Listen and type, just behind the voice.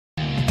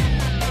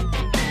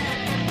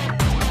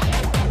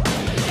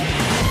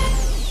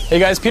Hey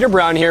guys, Peter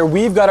Brown here.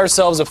 We've got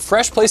ourselves a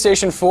fresh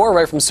PlayStation 4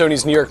 right from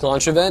Sony's New York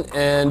launch event,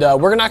 and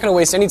we're not going to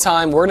waste any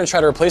time. We're going to try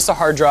to replace the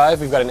hard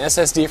drive. We've got an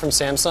SSD from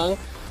Samsung.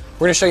 We're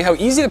going to show you how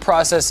easy the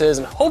process is,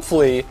 and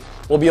hopefully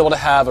we'll be able to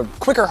have a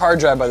quicker hard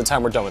drive by the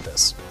time we're done with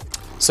this.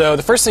 So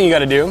the first thing you got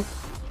to do,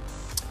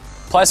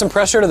 apply some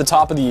pressure to the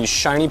top of the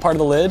shiny part of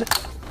the lid.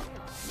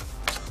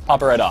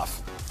 Pop it right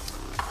off.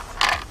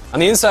 On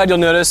the inside, you'll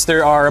notice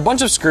there are a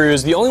bunch of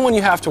screws. The only one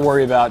you have to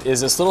worry about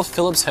is this little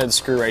Phillips head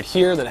screw right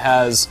here that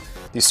has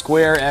the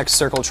square, X,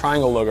 circle,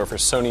 triangle logo for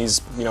Sony's,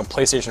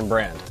 PlayStation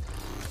brand.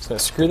 Just gonna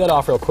screw that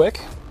off real quick.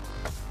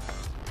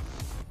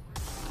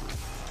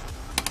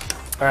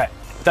 All right,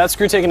 with that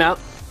screw taken out,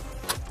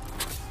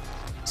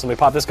 so let me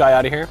pop this guy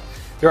out of here.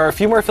 There are a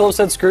few more Phillips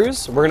head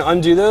screws. We're gonna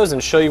undo those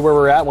and show you where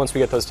we're at once we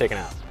get those taken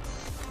out.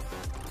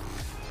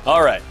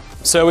 All right,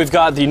 so we've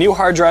got the new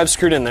hard drive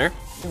screwed in there.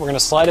 We're gonna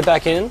slide it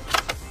back in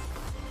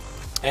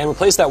and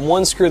replace that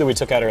one screw that we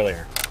took out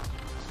earlier.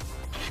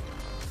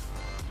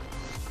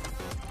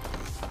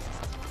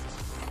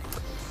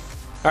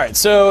 Alright,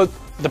 so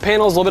the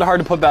panel is a little bit hard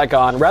to put back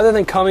on. Rather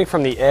than coming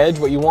from the edge,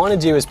 what you want to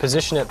do is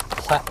position it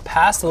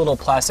past the little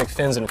plastic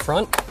fins in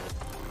front,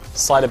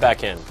 slide it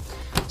back in.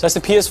 So that's the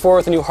PS4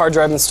 with the new hard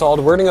drive installed.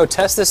 We're going to go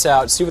test this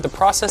out, see what the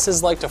process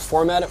is like to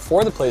format it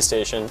for the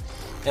PlayStation,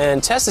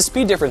 and test the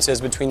speed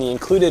differences between the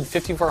included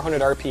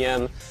 5400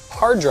 RPM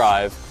hard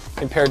drive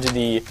compared to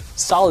the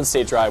solid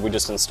state drive we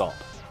just installed.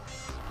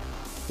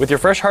 With your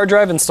fresh hard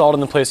drive installed on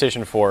the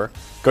PlayStation 4,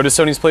 go to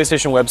Sony's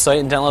PlayStation website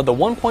and download the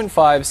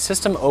 1.5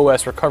 System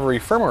OS Recovery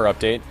firmware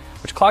update,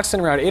 which clocks in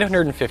around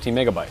 850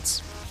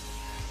 megabytes.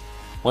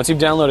 Once you've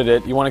downloaded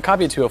it, you want to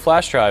copy it to a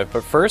flash drive,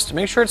 but first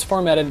make sure it's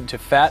formatted to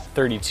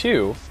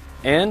FAT32,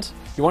 and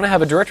you want to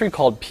have a directory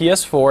called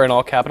PS4 in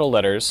all capital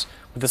letters,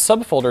 with a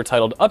subfolder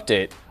titled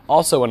Update,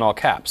 also in all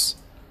caps.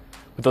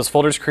 With those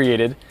folders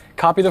created,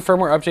 copy the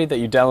firmware update that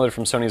you downloaded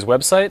from Sony's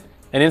website,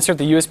 and insert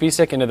the USB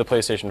stick into the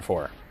PlayStation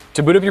 4.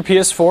 To boot up your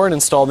PS4 and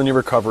install the new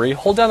recovery,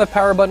 hold down the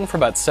power button for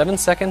about 7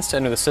 seconds to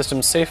enter the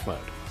system's safe mode.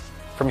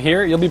 From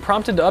here, you'll be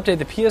prompted to update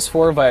the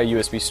PS4 via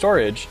USB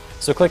storage,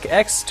 so click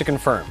X to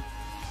confirm.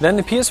 Then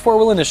the PS4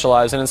 will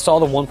initialize and install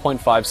the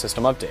 1.5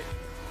 system update.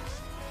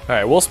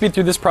 Alright, we'll speed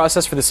through this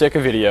process for the sake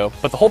of video,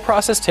 but the whole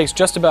process takes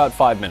just about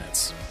 5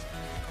 minutes.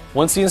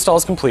 Once the install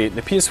is complete,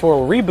 the PS4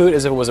 will reboot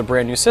as if it was a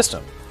brand new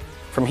system.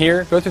 From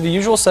here, go through the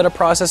usual setup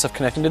process of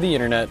connecting to the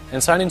internet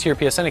and sign into your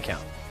PSN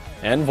account.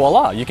 And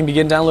voila, you can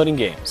begin downloading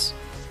games.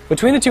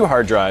 Between the two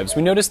hard drives,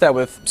 we noticed that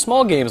with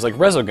small games like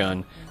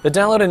Resogun, the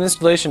download and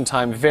installation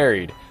time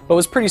varied, but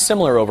was pretty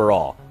similar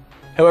overall.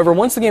 However,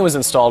 once the game was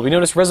installed, we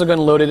noticed Resogun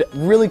loaded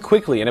really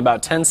quickly in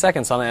about 10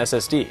 seconds on the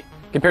SSD.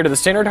 Compared to the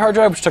standard hard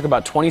drive, which took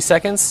about 20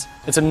 seconds,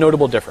 it's a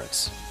notable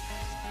difference.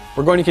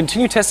 We're going to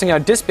continue testing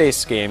out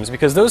disk-based games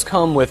because those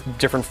come with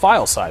different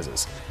file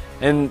sizes.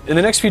 And in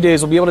the next few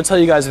days, we'll be able to tell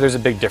you guys if there's a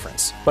big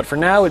difference. But for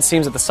now, it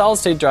seems that the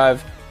solid-state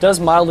drive does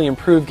mildly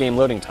improve game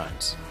loading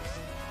times.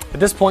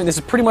 At this point, this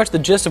is pretty much the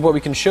gist of what we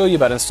can show you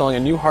about installing a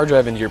new hard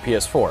drive into your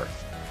PS4.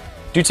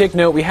 Do take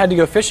note, we had to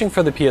go fishing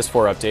for the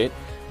PS4 update,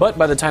 but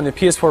by the time the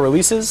PS4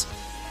 releases,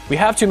 we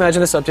have to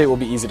imagine this update will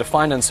be easy to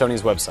find on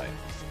Sony's website.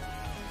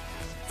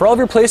 For all of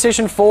your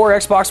PlayStation 4,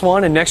 Xbox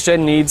One, and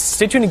next-gen needs,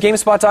 stay tuned to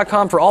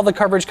gamespot.com for all the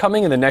coverage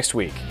coming in the next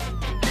week.